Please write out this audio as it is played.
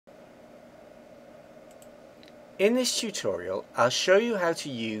In this tutorial, I'll show you how to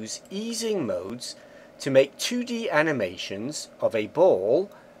use easing modes to make 2D animations of a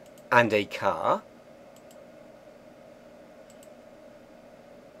ball and a car.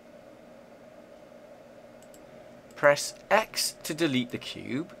 Press X to delete the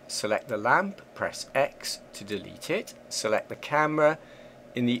cube, select the lamp, press X to delete it, select the camera,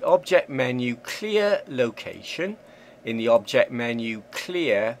 in the object menu clear location, in the object menu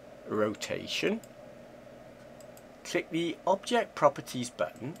clear rotation. Click the Object Properties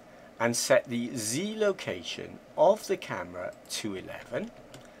button and set the Z location of the camera to 11.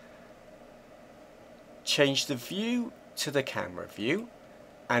 Change the view to the camera view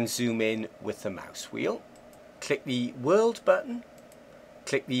and zoom in with the mouse wheel. Click the World button,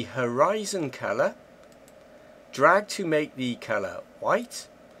 click the Horizon color, drag to make the color white,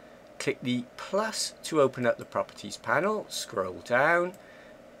 click the plus to open up the Properties panel, scroll down,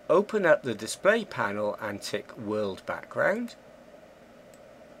 open up the display panel and tick World Background.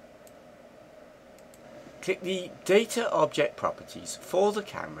 Click the Data Object Properties for the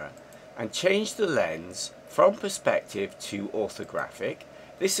camera and change the lens from perspective to orthographic.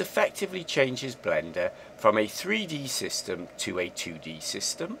 This effectively changes Blender from a 3D system to a 2D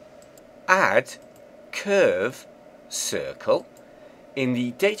system. Add Curve Circle. In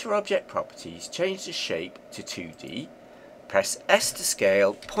the Data Object Properties, change the shape to 2D. Press S to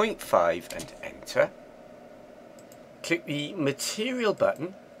scale 0.5 and enter. Click the Material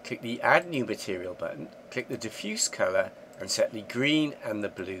button, click the Add New Material button, click the Diffuse color and set the green and the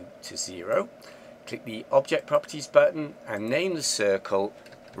blue to 0. Click the Object Properties button and name the circle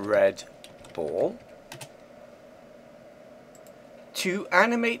Red Ball. To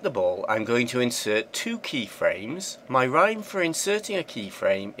animate the ball, I'm going to insert 2 keyframes. My rhyme for inserting a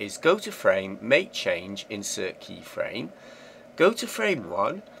keyframe is go to frame, make change, insert keyframe. Go to frame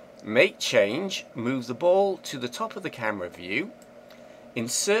 1, make change, move the ball to the top of the camera view.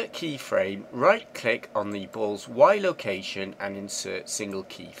 Insert keyframe, right click on the ball's Y location and insert single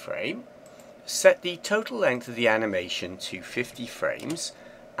keyframe. Set the total length of the animation to 50 frames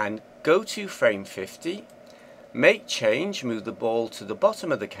and go to frame 50. Make change, move the ball to the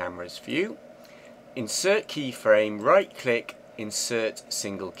bottom of the camera's view. Insert keyframe, right click, insert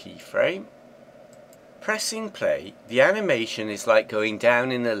single keyframe. Pressing play, the animation is like going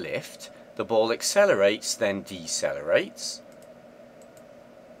down in a lift. The ball accelerates, then decelerates.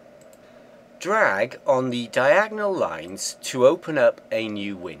 Drag on the diagonal lines to open up a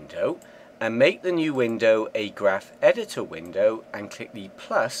new window and make the new window a graph editor window and click the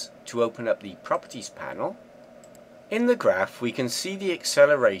plus to open up the properties panel. In the graph we can see the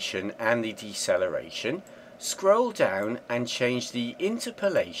acceleration and the deceleration. Scroll down and change the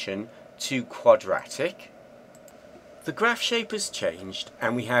interpolation to quadratic. The graph shape has changed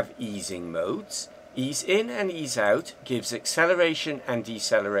and we have easing modes. Ease in and ease out gives acceleration and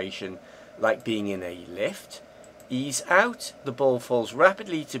deceleration like being in a lift. Ease out, the ball falls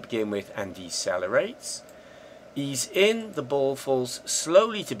rapidly to begin with and decelerates. Ease in, the ball falls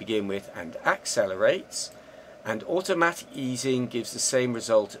slowly to begin with and accelerates. And automatic easing gives the same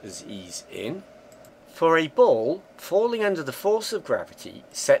result as ease in. For a ball falling under the force of gravity,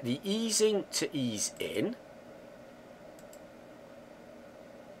 set the easing to ease in.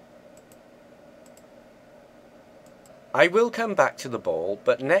 I will come back to the ball,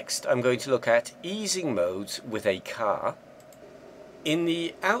 but next I'm going to look at easing modes with a car. In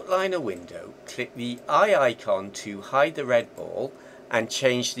the outliner window, click the eye icon to hide the red ball and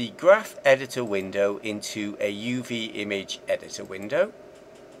change the graph editor window into a UV image editor window.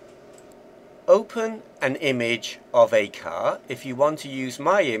 Open an image of a car. If you want to use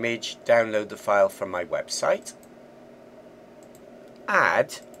my image, download the file from my website.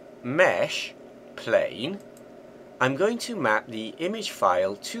 Add Mesh Plane. I'm going to map the image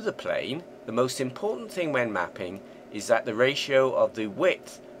file to the plane. The most important thing when mapping is that the ratio of the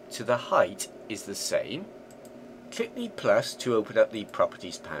width to the height is the same. Click the plus to open up the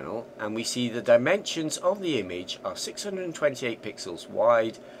properties panel and we see the dimensions of the image are 628 pixels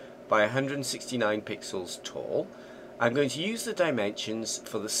wide by 169 pixels tall. I'm going to use the dimensions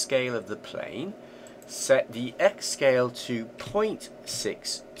for the scale of the plane. Set the X scale to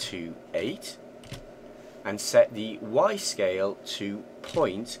 0.628 and set the Y scale to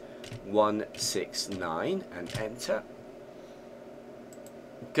 0.169 and enter.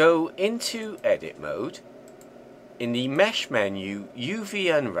 Go into edit mode. In the mesh menu,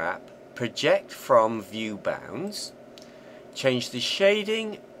 UV unwrap, project from view bounds. Change the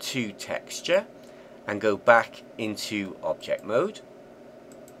shading to texture and go back into object mode.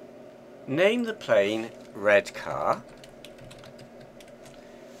 Name the plane Red Car.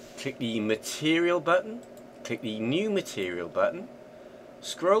 Click the Material button click the New Material button,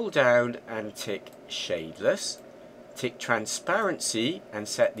 scroll down and tick Shadeless, tick Transparency and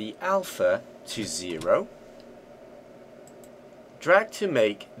set the alpha to 0. Drag to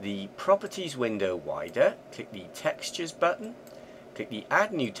make the Properties window wider, click the Textures button, click the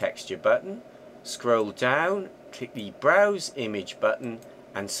Add New Texture button, scroll down, click the Browse Image button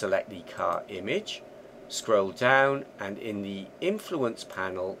and select the car image. Scroll down and in the Influence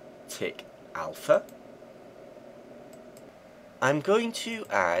panel tick Alpha. I'm going to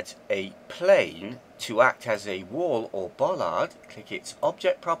add a plane to act as a wall or bollard. Click its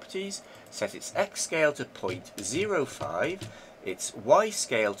Object Properties, set its X scale to 0.05, its Y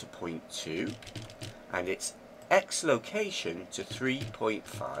scale to 0.2 and its X location to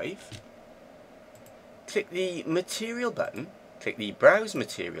 3.5. Click the Material button, click the Browse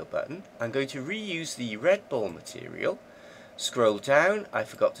Material button. I'm going to reuse the red ball material. Scroll down, I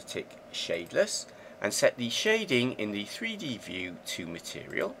forgot to tick Shadeless, and set the shading in the 3D view to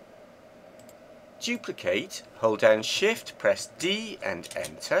Material. Duplicate, hold down Shift, press D and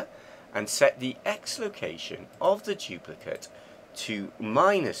Enter, and set the X location of the duplicate to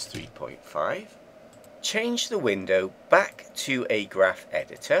 -3.5. Change the window back to a graph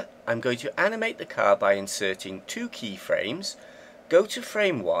editor. I'm going to animate the car by inserting 2 keyframes. Go to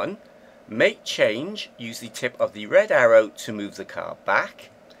frame 1, make change, use the tip of the red arrow to move the car back.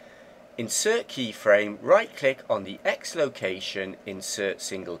 Insert keyframe, right click on the X location, insert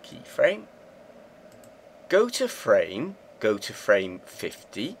single keyframe. Go to frame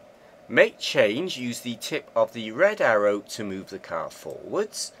 50. Make change, use the tip of the red arrow to move the car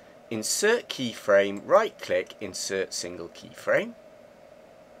forwards. Insert keyframe, right click, insert single keyframe.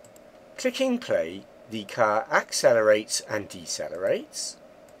 Clicking play, the car accelerates and decelerates.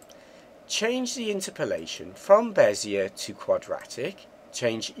 Change the interpolation from Bezier to quadratic.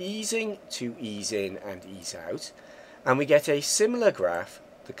 Change easing to ease in and ease out. And we get a similar graph.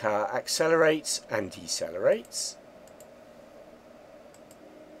 The car accelerates and decelerates.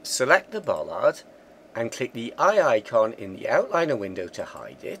 Select the bollard and click the eye icon in the outliner window to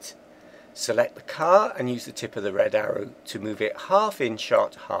hide it. Select the car and use the tip of the red arrow to move it half in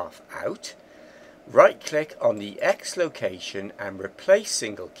shot, half out. Right click on the X location and replace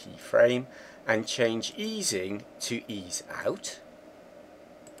single keyframe and change easing to ease out.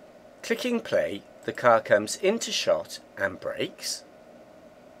 Clicking play, the car comes into shot and brakes.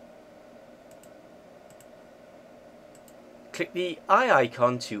 Click the eye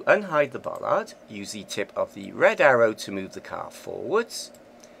icon to unhide the bollard. Use the tip of the red arrow to move the car forwards.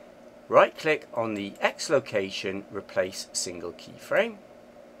 Right click on the X location, replace single keyframe.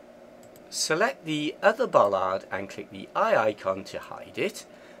 Select the other bollard and click the eye icon to hide it.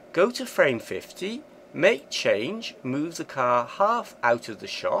 Go to frame 50, make change, move the car half out of the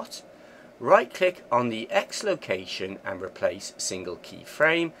shot. Right click on the X location and replace single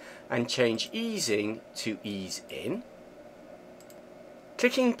keyframe and change easing to ease in.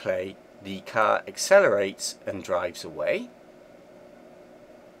 Clicking play, the car accelerates and drives away.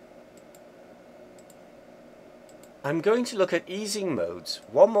 I'm going to look at easing modes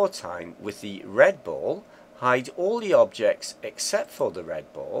one more time with the red ball. Hide all the objects except for the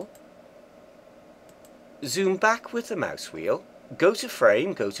red ball. Zoom back with the mouse wheel. Go to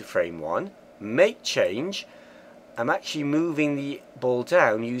frame 1. Make change. I'm actually moving the ball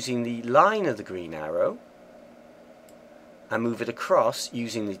down using the line of the green arrow. And move it across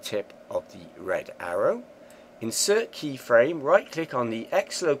using the tip of the red arrow. Insert keyframe. Right click on the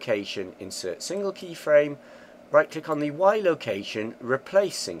X location, insert single keyframe. Right click on the Y location,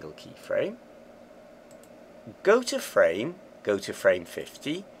 replace single keyframe. Go to frame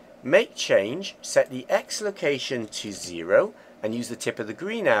 50, make change, set the X location to 0 and use the tip of the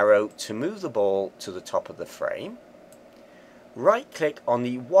green arrow to move the ball to the top of the frame. Right click on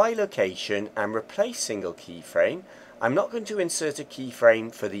the Y location and replace single keyframe. I'm not going to insert a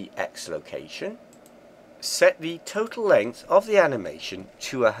keyframe for the X location. Set the total length of the animation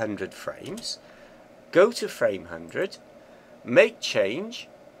to 100 frames. Go to frame 100, make change,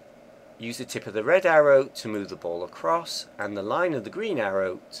 use the tip of the red arrow to move the ball across and the line of the green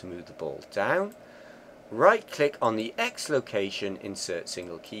arrow to move the ball down. Right click on the X location, insert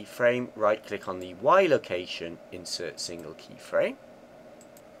single keyframe. Right click on the Y location, insert single keyframe.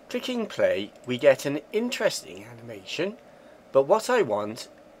 Clicking play, we get an interesting animation, but what I want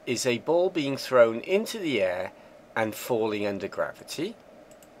is a ball being thrown into the air and falling under gravity.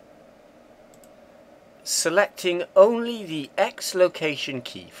 Selecting only the X location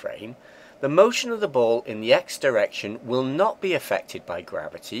keyframe, the motion of the ball in the X direction will not be affected by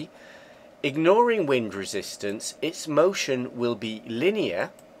gravity. Ignoring wind resistance, its motion will be linear.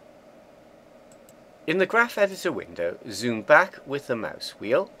 In the graph editor window, zoom back with the mouse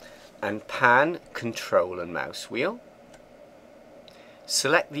wheel and pan Control and mouse wheel.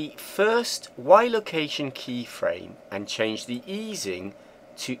 Select the first Y location keyframe and change the easing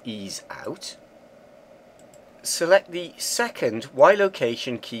to ease out. Select the second Y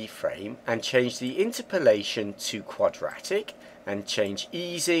location keyframe and change the interpolation to quadratic and change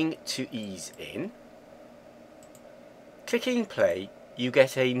easing to ease in. Clicking play, you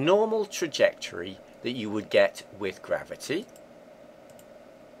get a normal trajectory that you would get with gravity.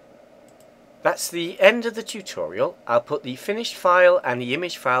 That's the end of the tutorial. I'll put the finished file and the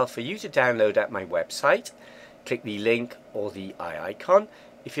image file for you to download at my website. Click the link or the eye icon.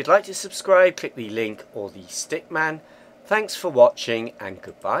 If you'd like to subscribe, click the link or the stick man. Thanks for watching and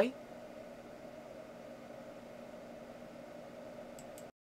goodbye.